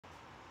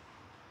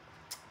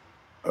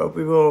Hello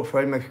people,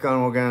 Fred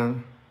Mexicano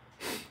again.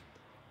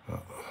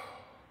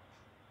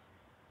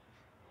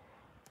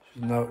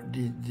 Now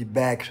the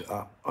bags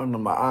under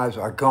my eyes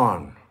are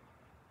gone.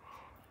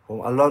 From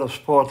a lot of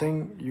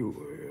sporting, you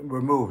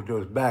remove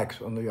those bags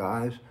under your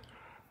eyes,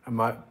 and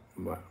my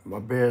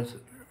beard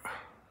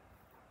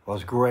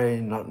was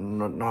gray, not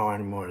now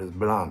anymore, it's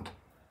blonde.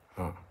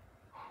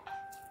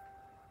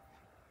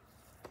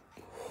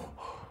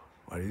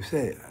 What do you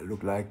say? I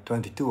look like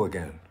 22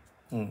 again.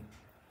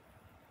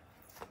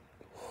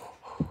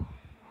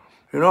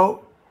 You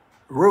know,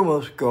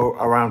 rumors go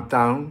around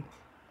town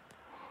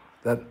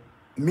that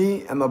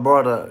me and my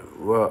brother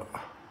were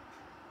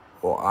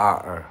or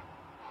are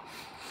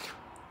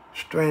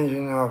strange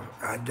enough.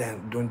 I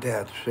don't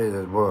dare to say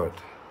that word.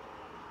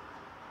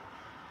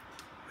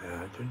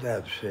 Yeah, I don't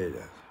dare to say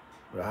that.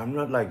 But I'm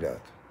not like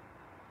that.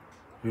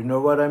 You know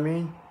what I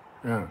mean?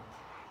 Yeah.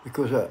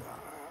 Because I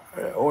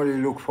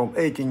only look from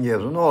 18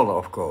 years and older,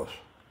 of course.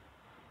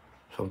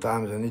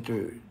 Sometimes I need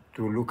to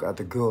look at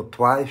the girl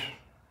twice,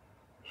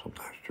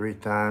 sometimes 3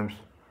 times.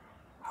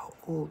 How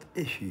old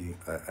is she,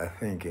 I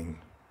thinking?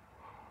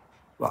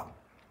 Well,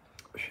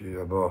 she's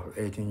above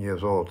 18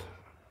 years old.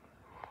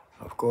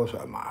 Of course,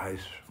 my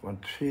eyes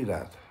want to see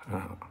that.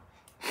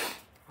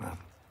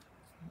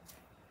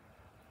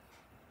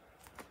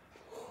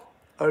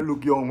 I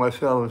look young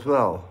myself as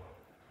well.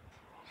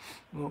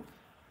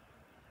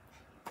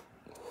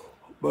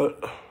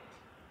 But,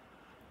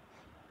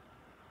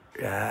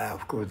 yeah,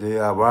 of course they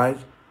are right.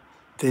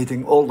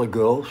 Dating older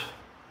girls.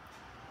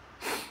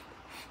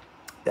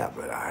 Yeah,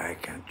 but I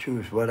can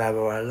choose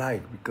whatever I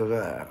like because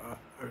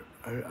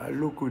I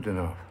look good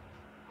enough.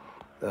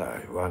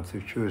 I want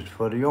to choose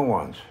for the young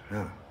ones,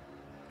 yeah.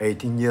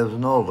 18 years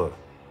and older.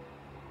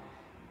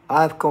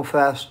 I've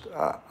confessed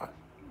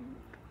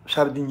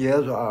 17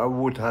 years I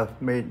would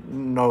have made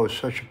no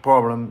such a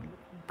problem,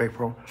 big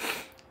problem.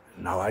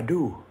 Now I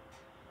do.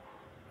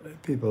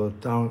 People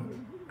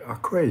down are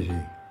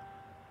crazy.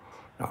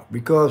 Now,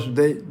 because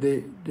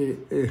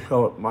they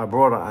thought my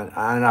brother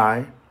and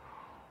I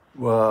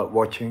were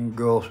watching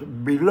girls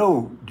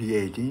below the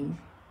 18.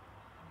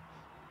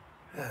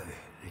 Yeah,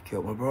 they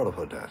killed my brother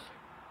for that.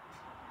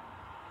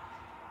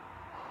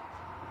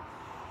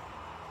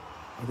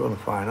 I'm gonna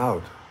find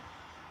out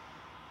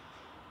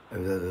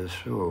if that is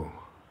true.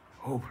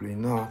 Hopefully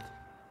not.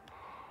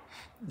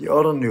 The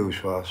other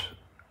news was,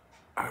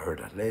 I heard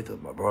that later,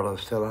 my brother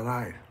is still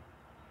alive.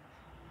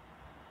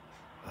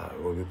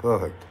 It will be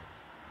perfect.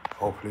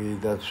 Hopefully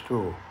that's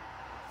true.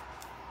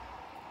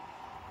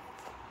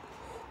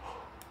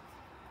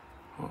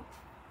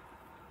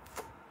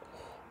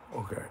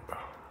 Okay.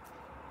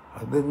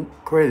 I've been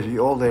crazy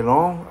all day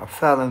long. I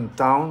fell in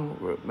town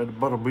with a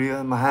bottle of beer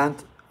in my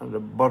hand, and the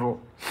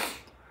bottle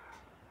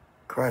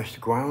crashed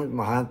the ground,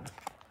 my hand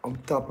on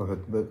top of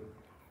it, but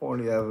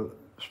only have a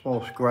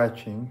small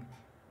scratching,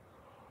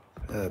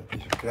 a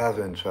piece of glass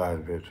inside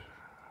of it.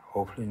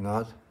 Hopefully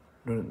not.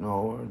 Don't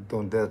know.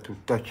 Don't dare to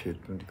touch it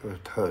because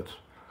it hurts.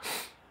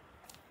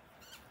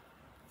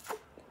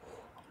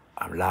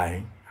 I'm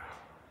lying.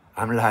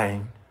 I'm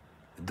lying.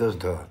 It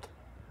doesn't hurt.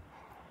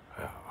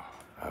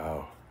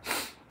 Oh,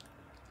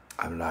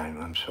 I'm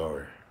lying. I'm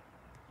sorry.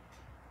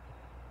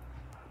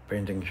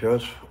 Painting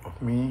shots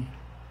of me.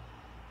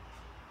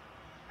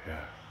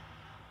 Yeah.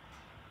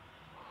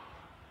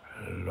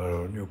 A lot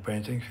of new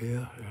paintings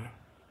here. Yeah.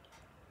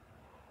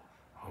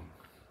 Oh.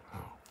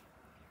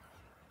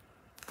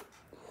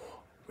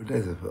 But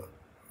this is,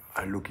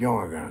 I look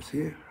young again.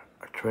 See?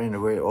 I trained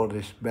away all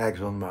these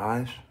bags on my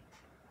eyes,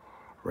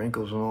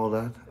 wrinkles and all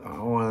that.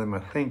 Only my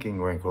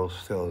thinking wrinkles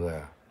still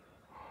there.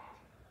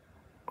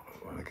 I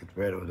want to get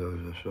rid of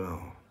those as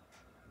well.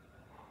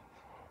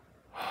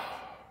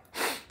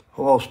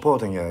 All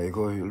sporting, yeah,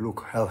 you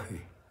look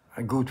healthy.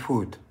 And good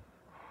food.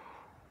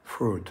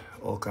 Fruit,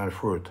 all kind of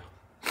fruit.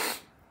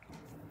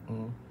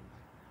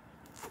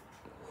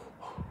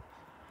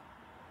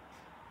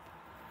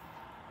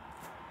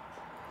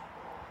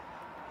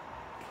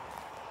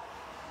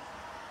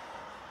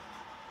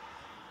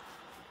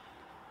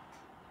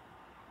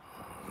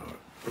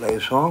 Play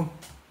a song.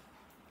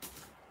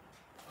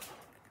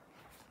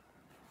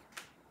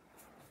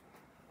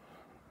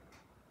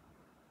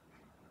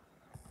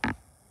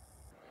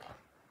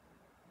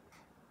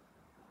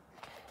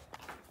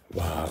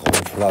 Waarom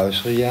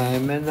fluister jij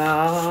mijn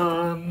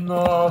naam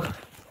nog?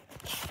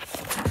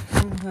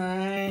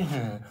 Nee.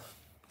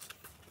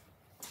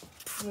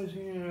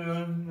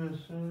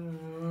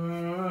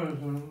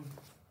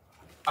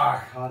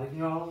 Ach, had ik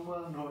jou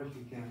maar nooit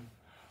gekend.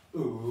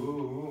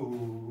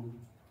 Oeh.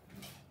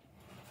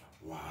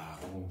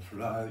 Waarom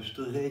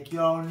fluister ik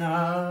jouw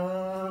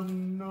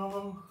naam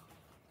nog?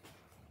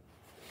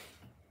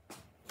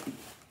 Dat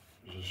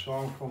is een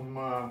song van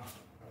an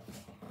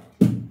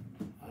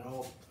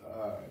old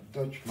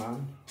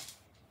Dutchman.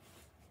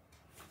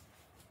 I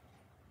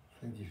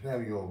think he's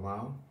very old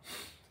now.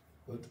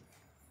 But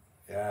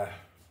yeah,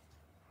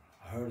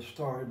 I heard a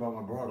story about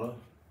my brother.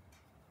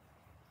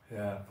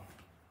 Yeah.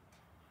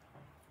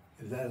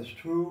 If that is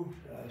true,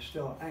 I'm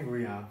still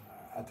angry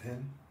at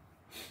him.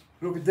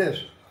 Look at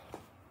this.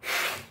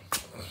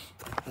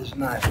 It's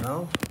nice,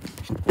 no?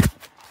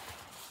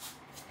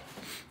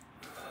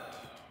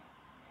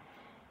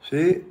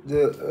 See,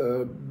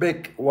 the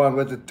big one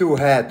with the two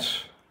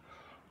heads.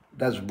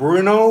 That's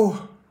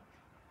Bruno.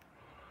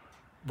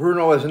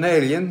 Bruno is an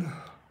alien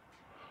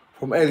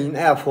from Alien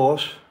Air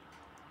Force.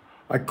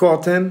 I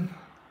caught him.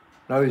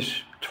 Now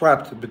he's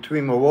trapped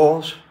between my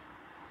walls.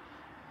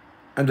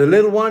 And the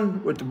little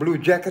one with the blue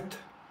jacket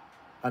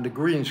and the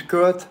green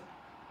skirt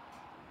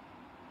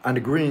and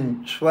the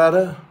green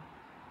sweater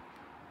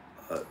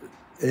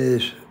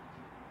is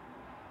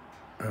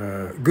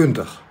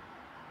Gunther.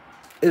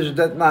 Isn't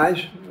that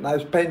nice?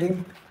 Nice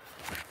painting?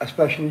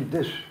 Especially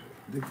this,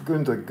 the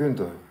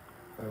Gunther.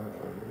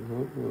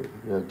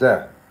 Yeah,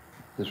 there,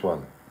 this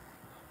one.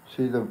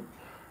 See the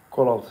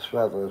color of the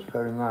sweater is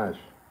very nice.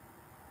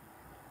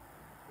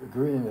 The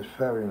green is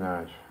very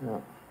nice,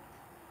 yeah.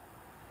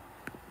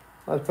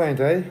 Nice paint,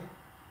 eh?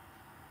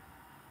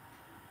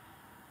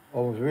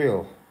 Almost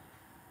real.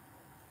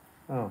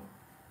 Oh.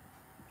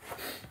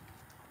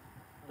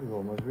 It's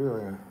almost real,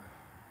 yeah.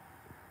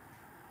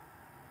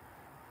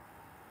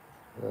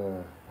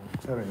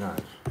 Very nice.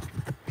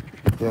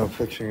 Yeah, I'm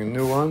fixing a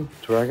new one,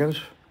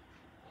 Dragons.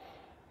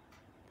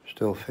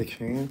 Still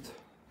fixing it.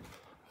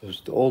 This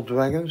is the old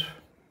Dragons.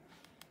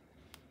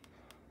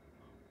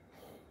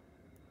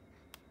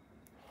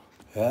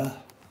 Yeah.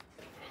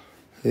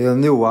 Here a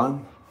new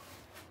one.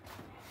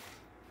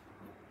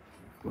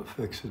 We'll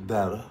fix it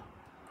better.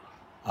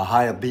 A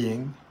higher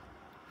being.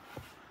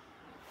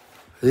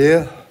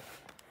 Here.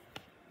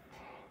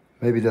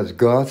 Maybe that's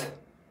God.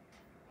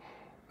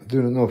 I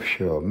do not know for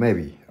sure.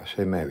 Maybe. I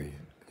say maybe.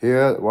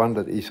 Here, one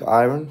that is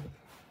iron.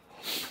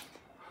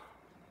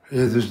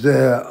 Here is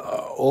the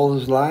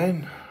oldest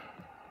line.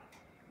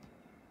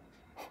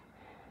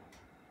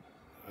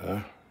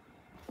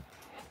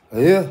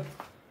 Here.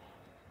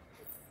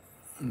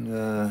 And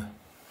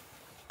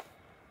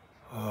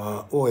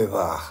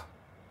ooievaar.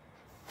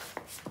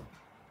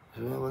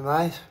 Is that wel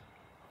nice?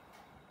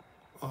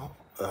 Oh,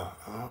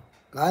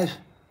 nice.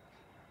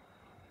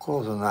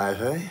 Colors are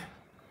nice, eh?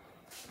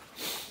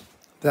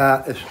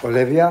 There is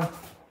Olivia.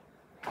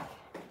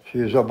 She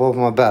is above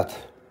my bed.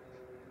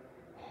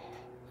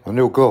 My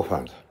new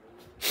girlfriend.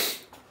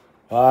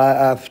 I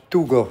have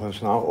two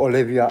girlfriends now,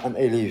 Olivia and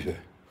Elise.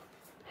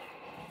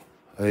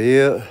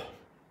 Here, a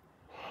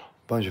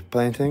bunch of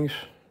paintings.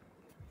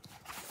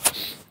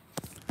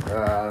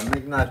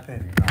 Make nice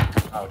paintings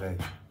nowadays.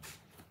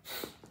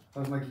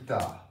 That's my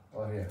guitar,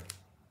 oh here.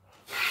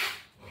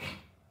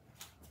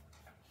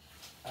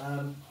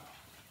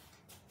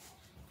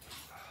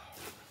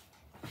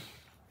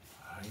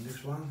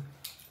 This one.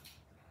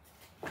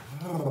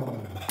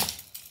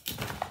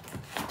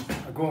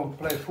 I'm going to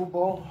play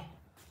football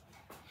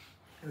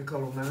in a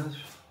couple of minutes.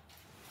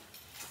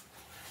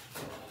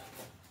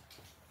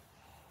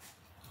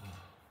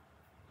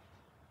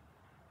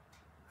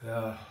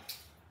 Yeah.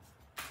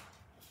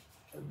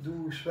 I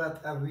do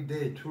sweat every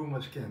day through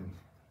my skin.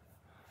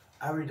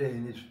 Every day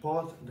in each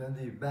sport, then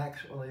the bags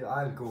on the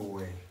eyes go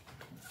away.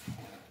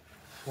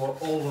 For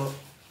older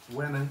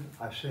women,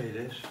 I say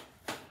this.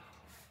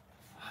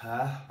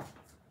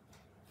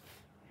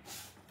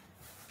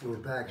 Those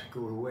bags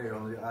go away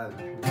on the eyes.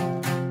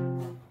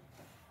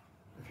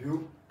 If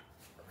you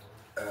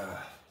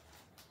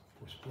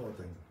for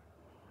sporting,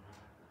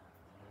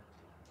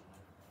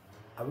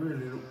 I'm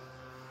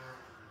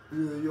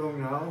really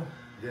young now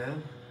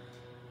again.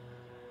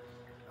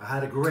 I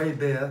had a grey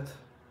beard.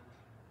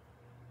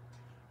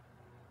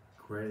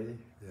 Grey,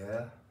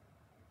 yeah.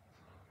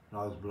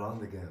 Now it's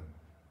blonde again.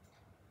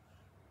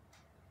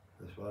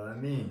 That's what I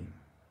mean.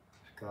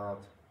 Scarf,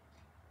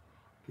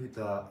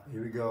 guitar,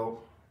 here we go.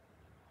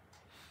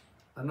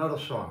 Another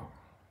song.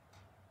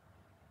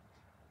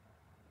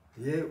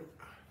 Yeah.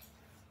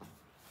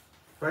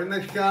 Frank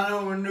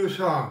Mexicano, a new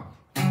song.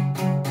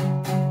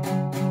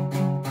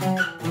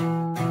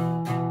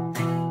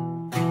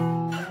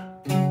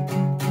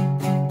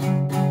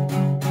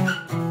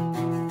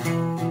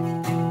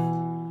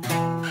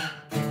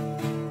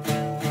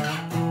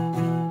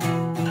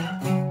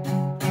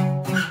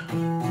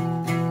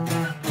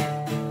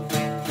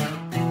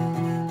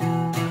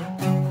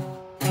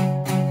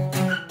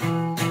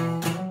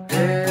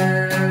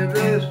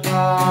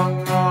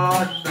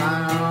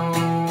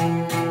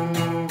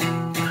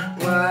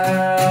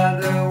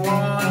 Where the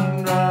one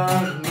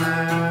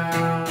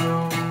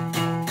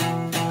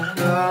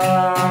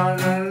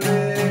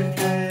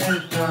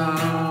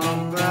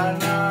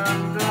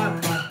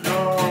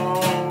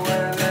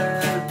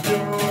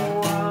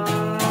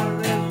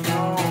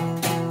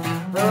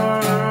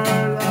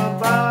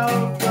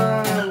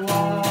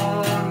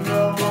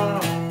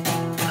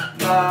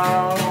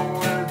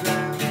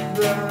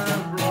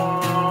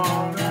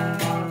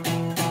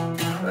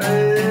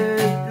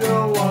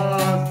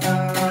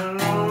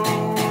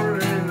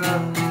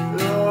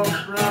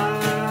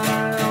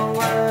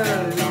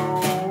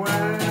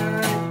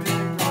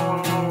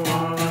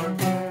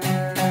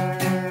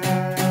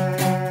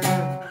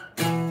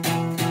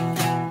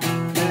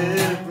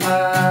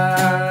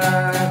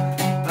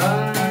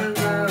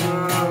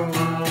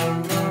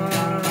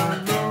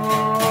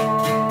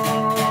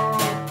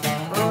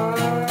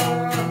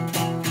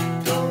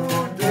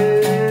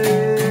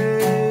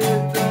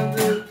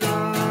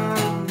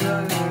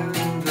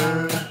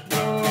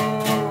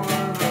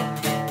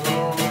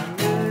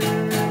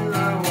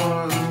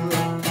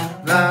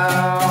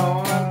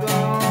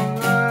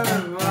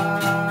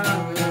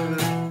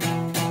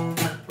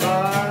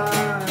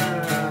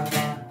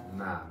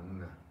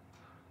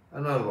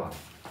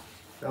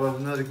That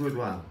was another good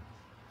one.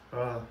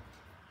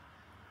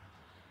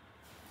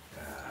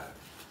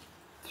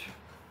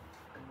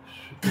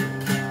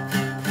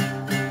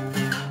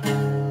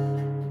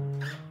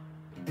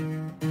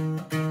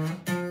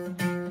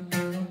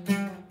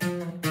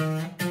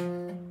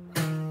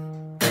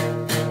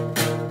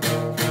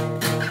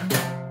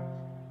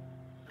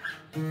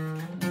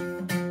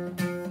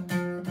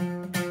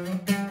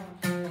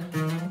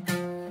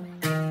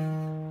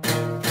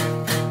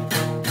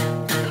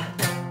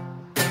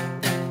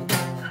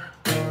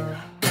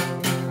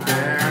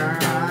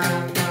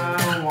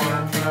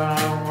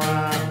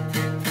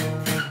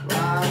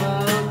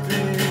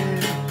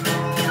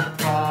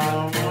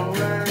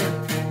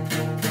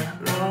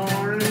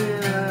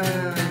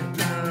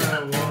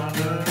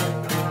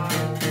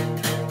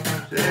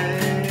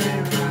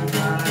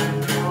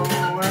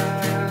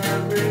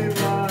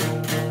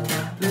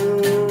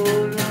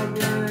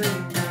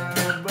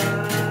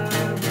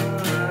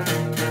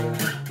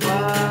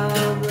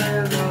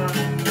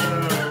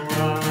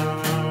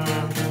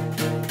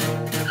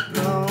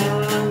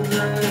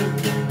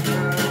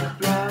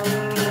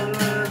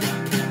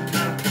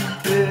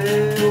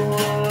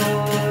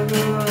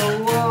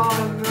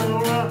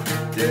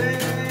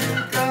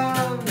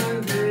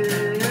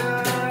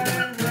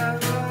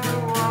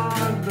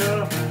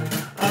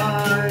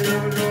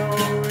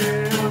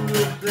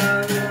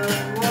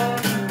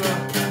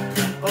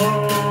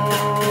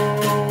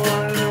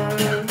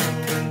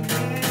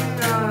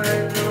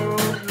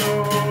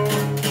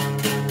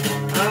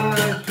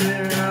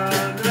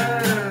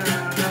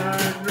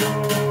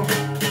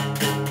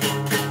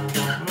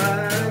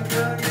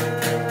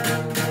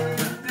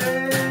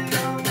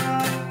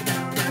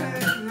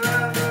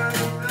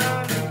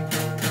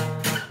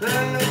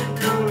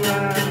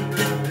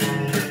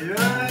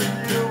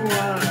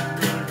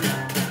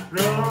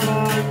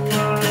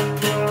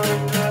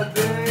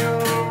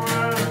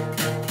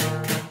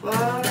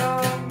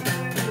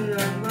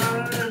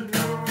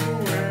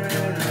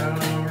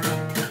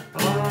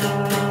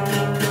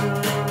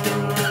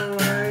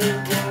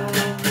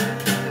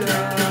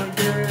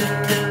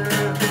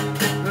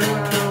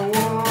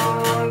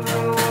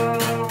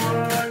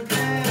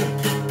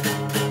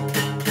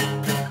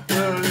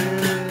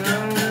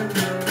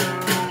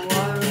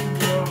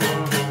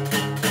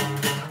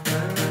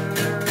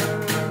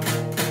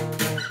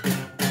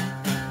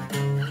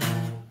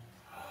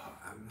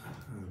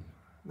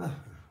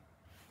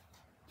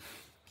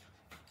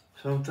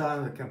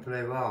 Sometimes I can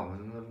play well,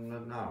 but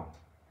not now.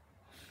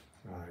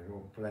 I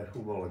go play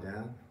football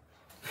again.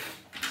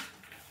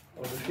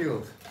 On the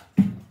field.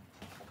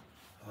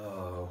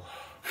 Oh.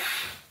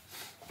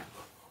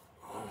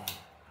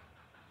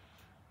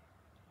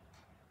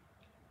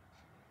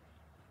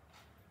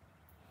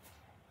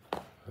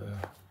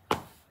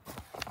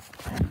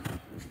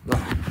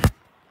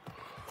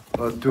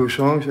 Two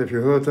songs, if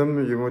you heard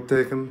them, you would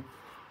take them.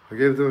 I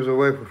give those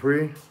away for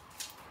free.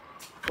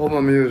 All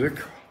my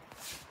music.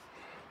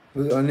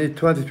 But I need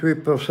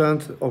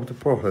 23% of the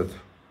profit.